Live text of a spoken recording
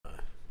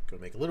Going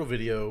to make a little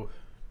video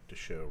to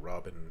show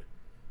Robin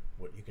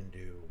what you can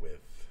do with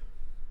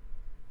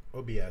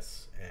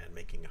OBS and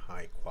making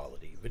high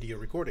quality video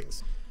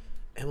recordings.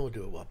 And we'll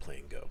do it while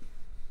playing Go.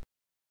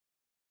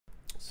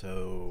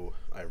 So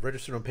I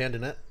registered on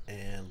PandaNet,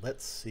 and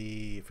let's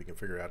see if we can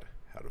figure out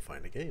how to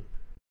find a game.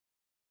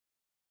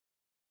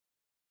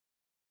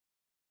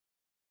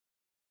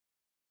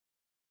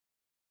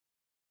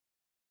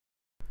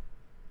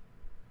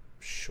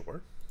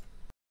 Sure.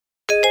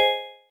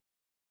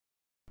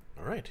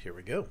 All right, here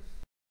we go.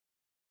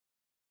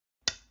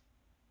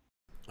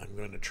 I'm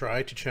going to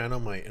try to channel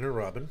my inner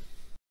Robin.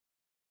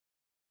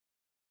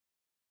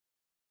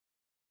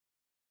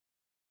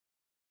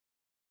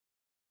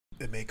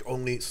 And make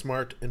only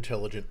smart,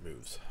 intelligent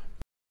moves.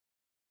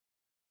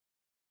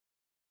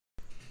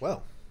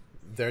 Well,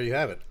 there you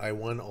have it. I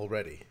won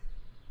already.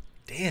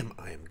 Damn,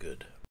 I am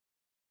good.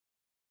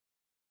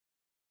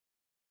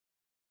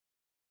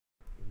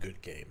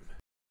 Good game.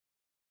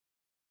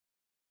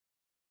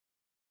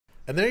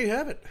 And there you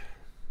have it.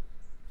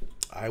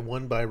 I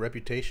won by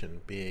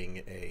reputation, being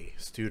a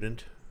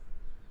student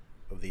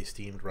of the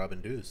esteemed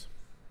Robin Dews.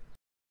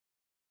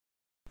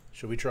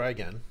 Should we try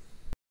again?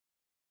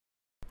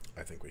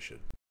 I think we should.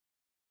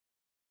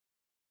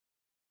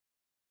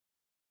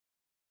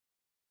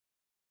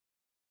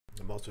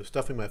 I'm also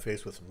stuffing my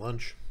face with some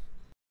lunch,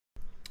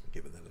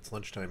 given that it's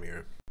lunchtime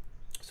here.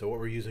 So what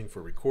we're using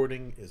for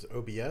recording is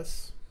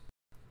OBS.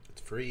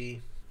 It's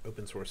free,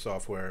 open source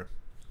software.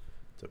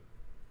 It's a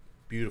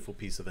beautiful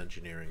piece of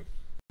engineering.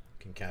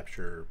 Can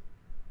capture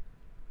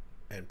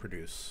and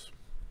produce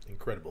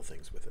incredible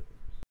things with it.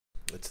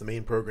 It's the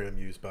main program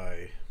used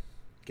by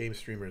game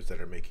streamers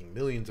that are making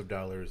millions of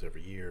dollars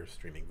every year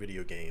streaming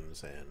video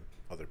games and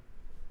other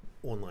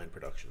online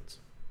productions.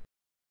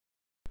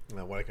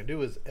 Now what I can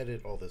do is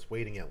edit all this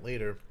waiting out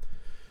later,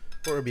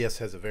 or OBS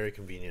has a very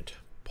convenient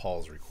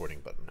pause recording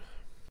button.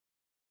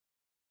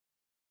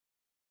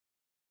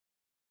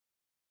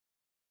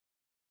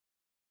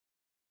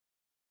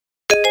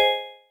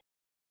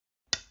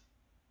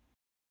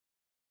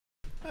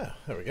 Ah,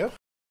 there we go.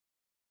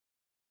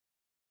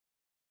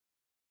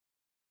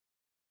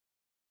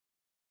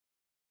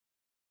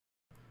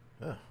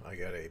 Oh, I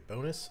got a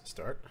bonus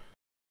start.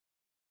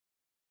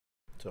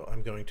 So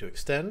I'm going to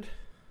extend.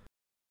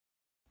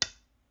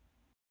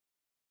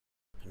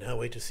 And now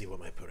wait to see what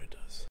my opponent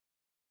does.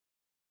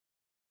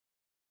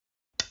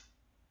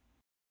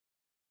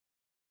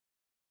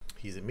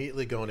 He's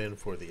immediately going in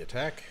for the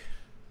attack.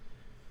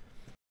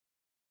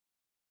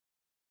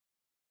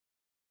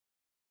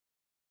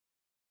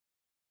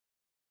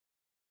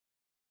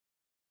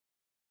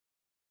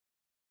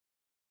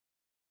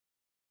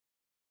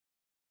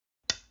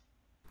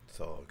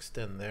 So I'll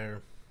extend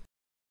there.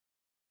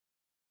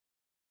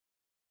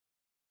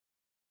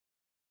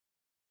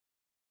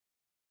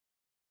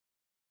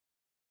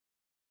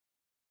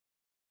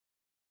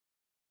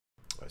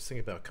 I was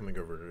thinking about coming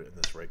over in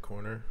this right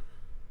corner.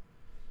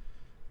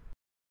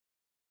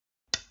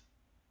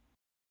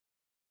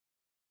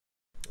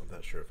 I'm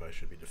not sure if I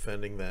should be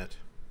defending that.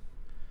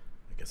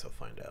 I guess I'll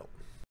find out.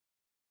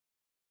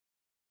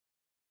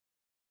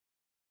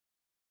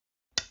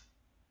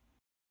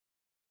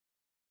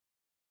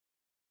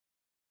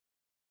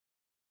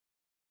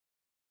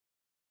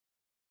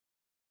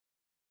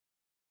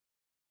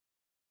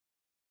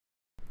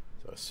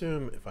 So I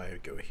assume if I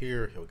go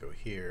here, he'll go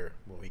here.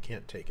 Well, he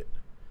can't take it.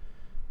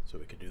 So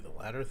we could do the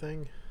ladder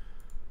thing.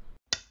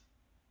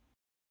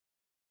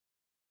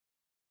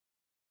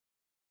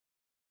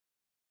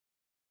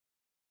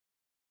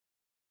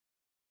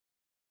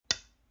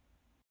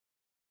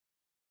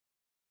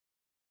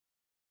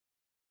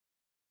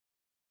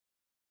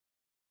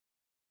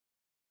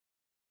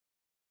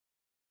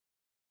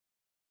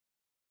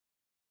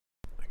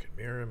 I could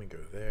mirror him and go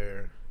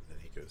there. Then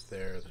he goes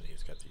there. Then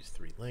he's got these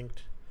three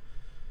linked.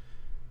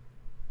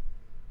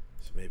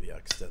 So maybe I'll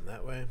extend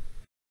that way.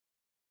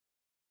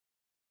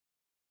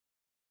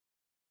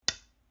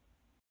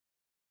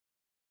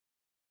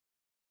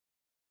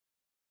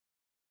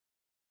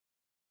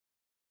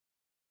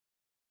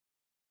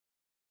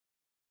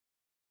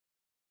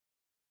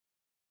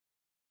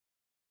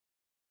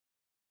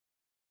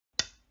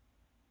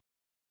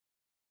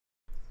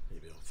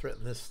 Maybe I'll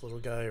threaten this little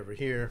guy over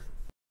here.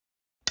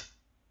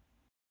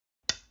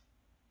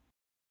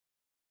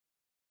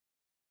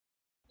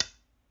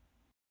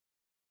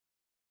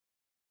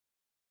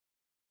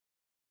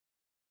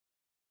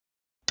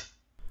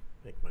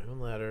 Make my own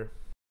ladder.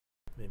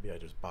 Maybe I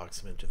just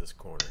box him into this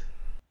corner.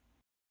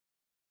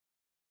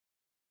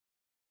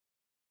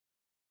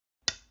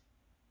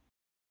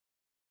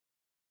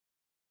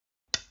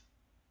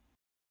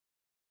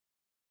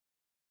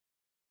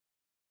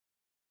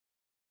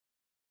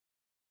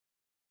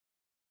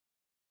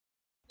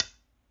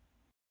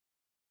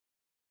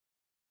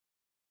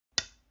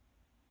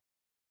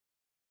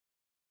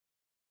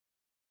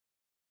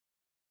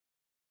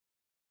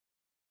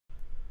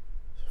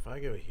 If I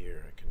go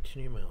here, I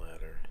continue my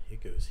ladder, he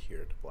goes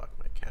here to block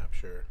my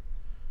capture.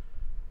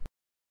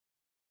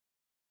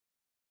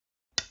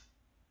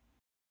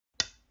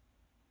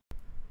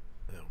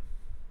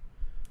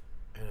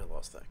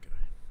 lost that guy.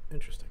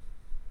 Interesting.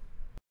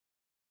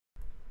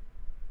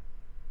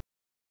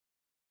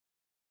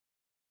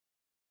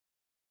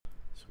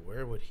 So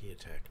where would he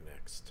attack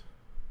next?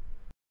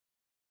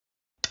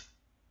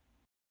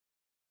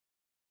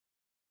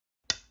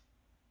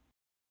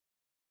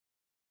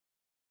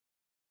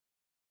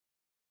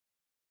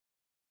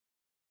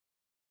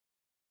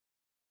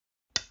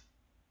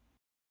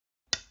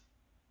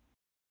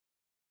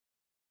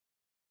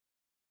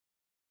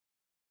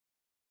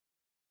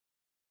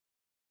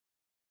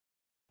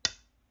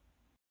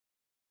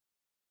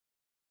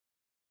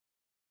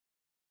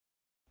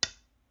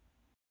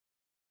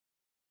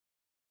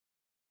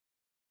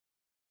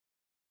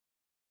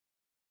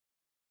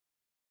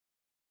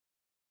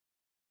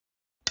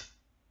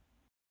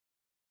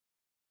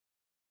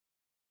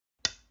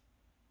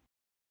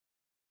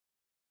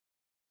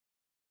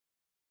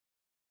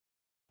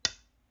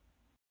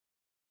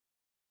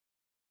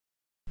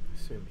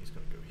 I assume he's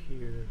going to go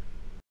here.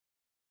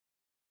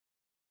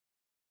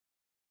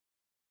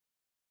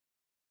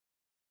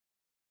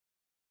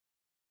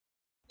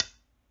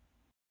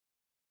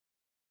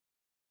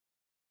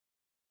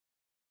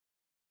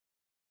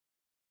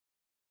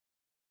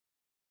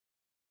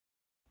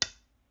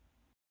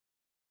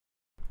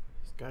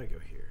 He's got to go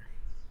here.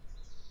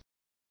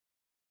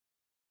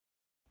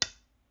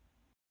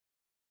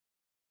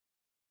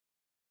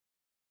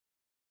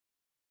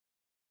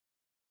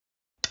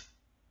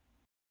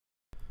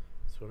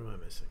 So what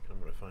am I missing? I'm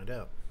going to find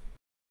out.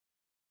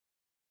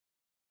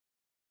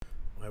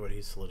 Why would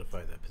he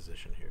solidify that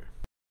position here?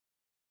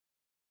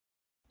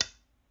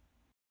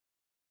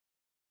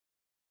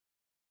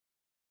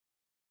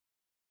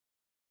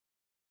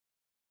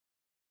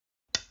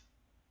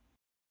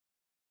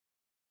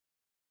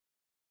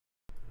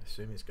 I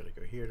assume he's going to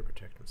go here to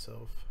protect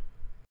himself.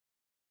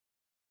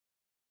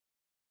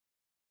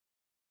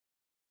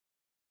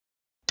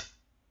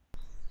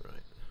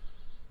 Right.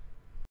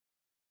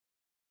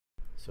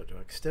 So do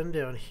I extend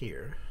down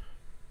here?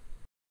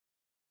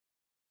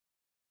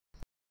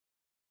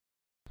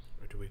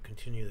 Or do we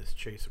continue this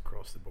chase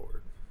across the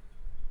board?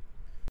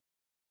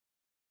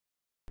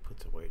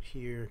 Puts a weight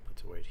here,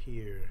 puts a weight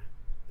here,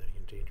 then he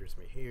endangers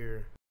me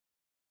here.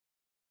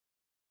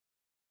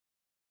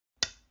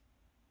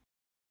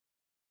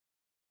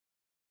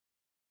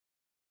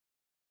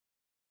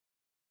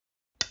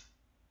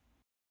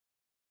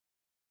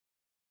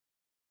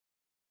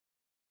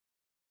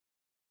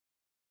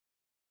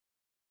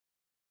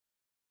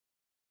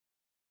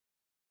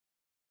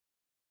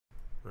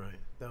 Right,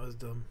 that was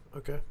dumb.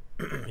 Okay.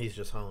 He's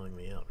just hollowing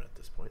me out at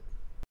this point.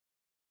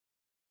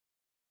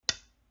 I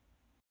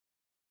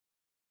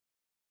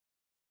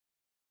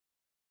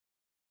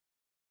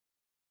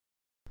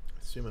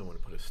assume I want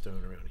to put a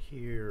stone around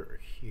here or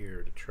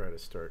here to try to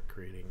start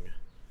creating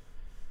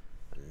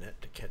a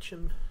net to catch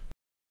him.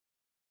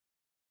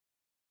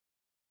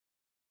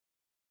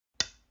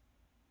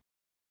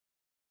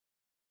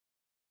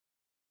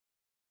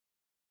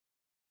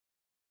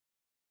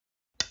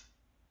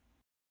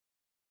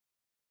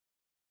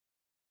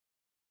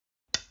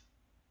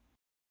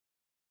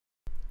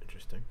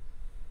 Interesting.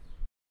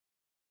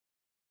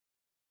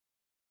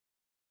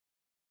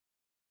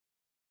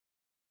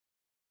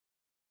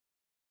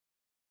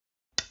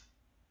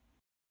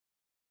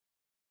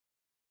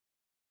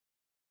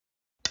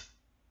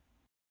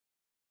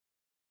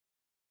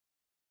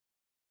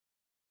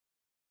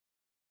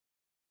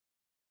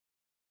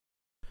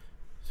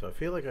 So I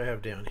feel like I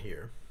have down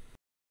here.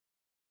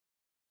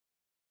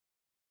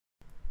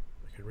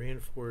 I can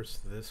reinforce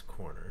this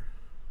corner.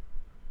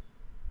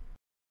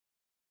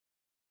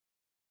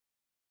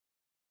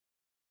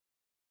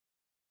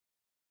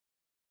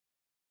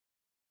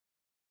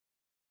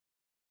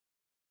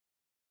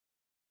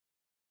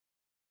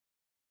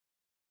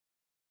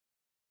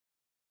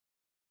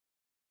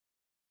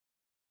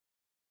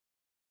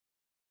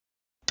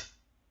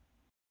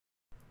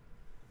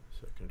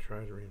 So I can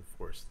try to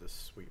reinforce this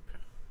sweep,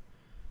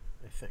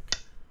 I think.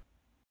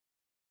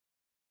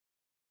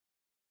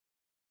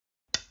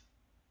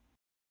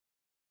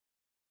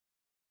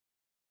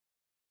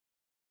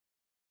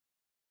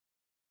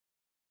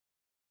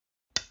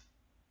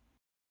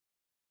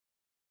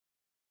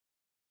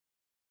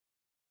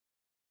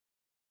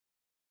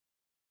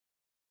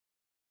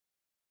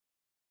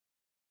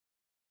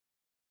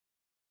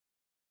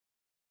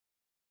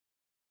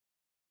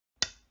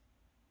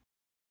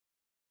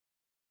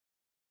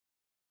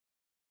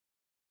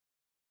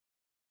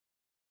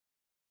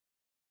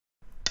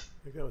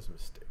 I think that was a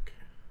mistake.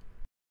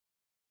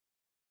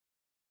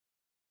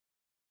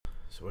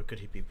 So what could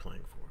he be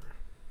playing for?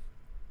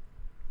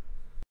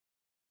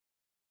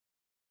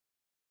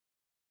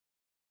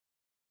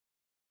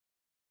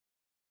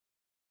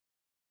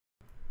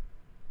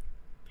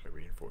 Could I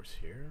reinforce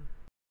here?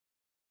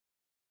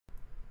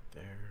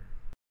 There.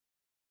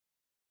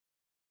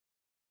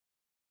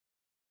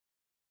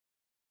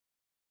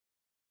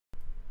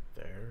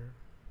 There.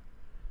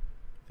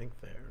 I think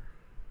there.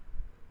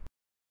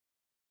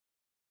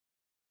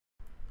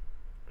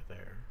 Or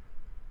there.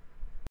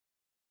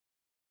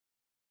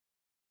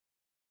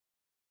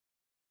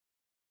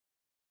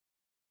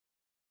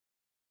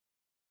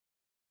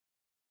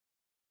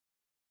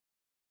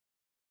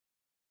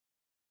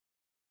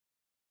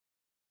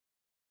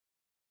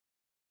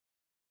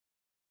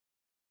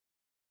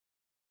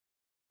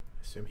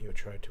 assume he would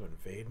try to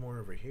invade more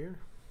over here.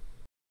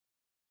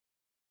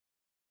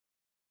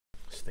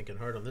 Just thinking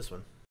hard on this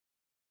one.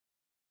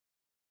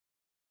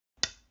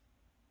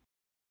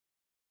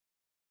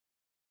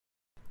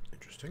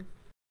 Interesting.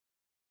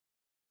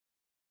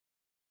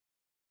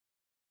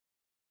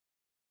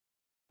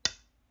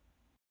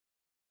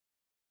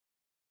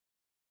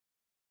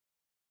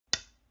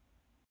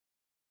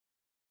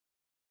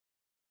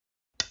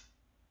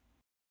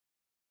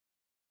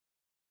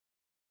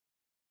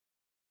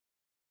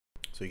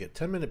 So you get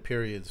 10-minute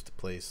periods to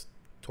place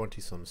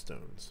 20-some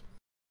stones.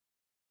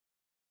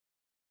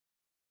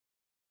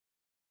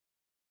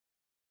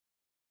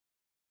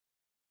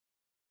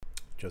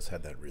 Just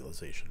had that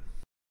realization.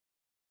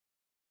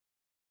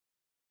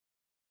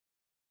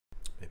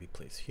 Maybe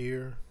place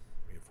here,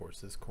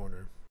 reinforce this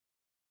corner.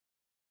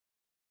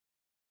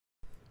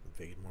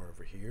 Invade more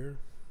over here.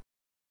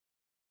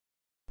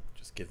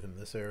 Just give him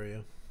this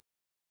area.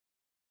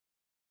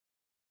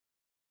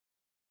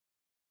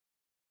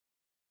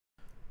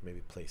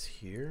 Maybe place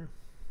here.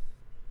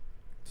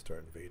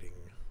 Start invading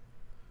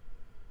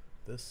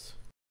this.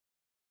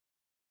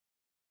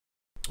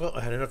 Well,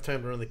 I had enough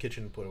time to run the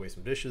kitchen, put away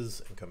some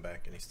dishes, and come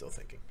back, and he's still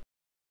thinking.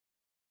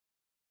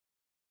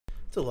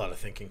 It's a lot of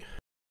thinking.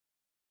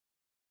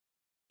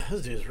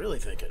 This dude's really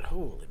thinking.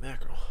 Holy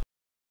mackerel.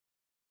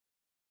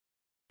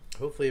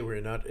 Hopefully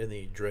we're not in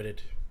the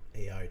dreaded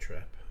AI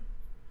trap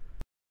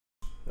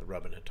that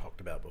Robin had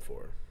talked about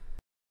before.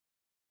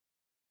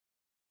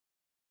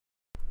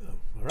 Oh,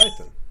 alright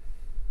then.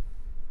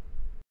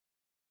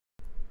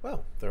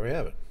 Well, there we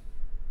have it.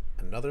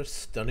 Another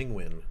stunning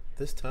win,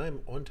 this time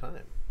on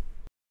time.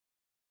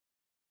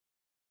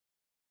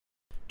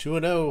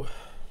 2-0,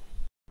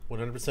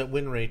 100%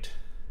 win rate.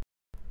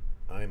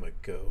 I'm a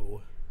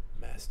go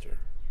master.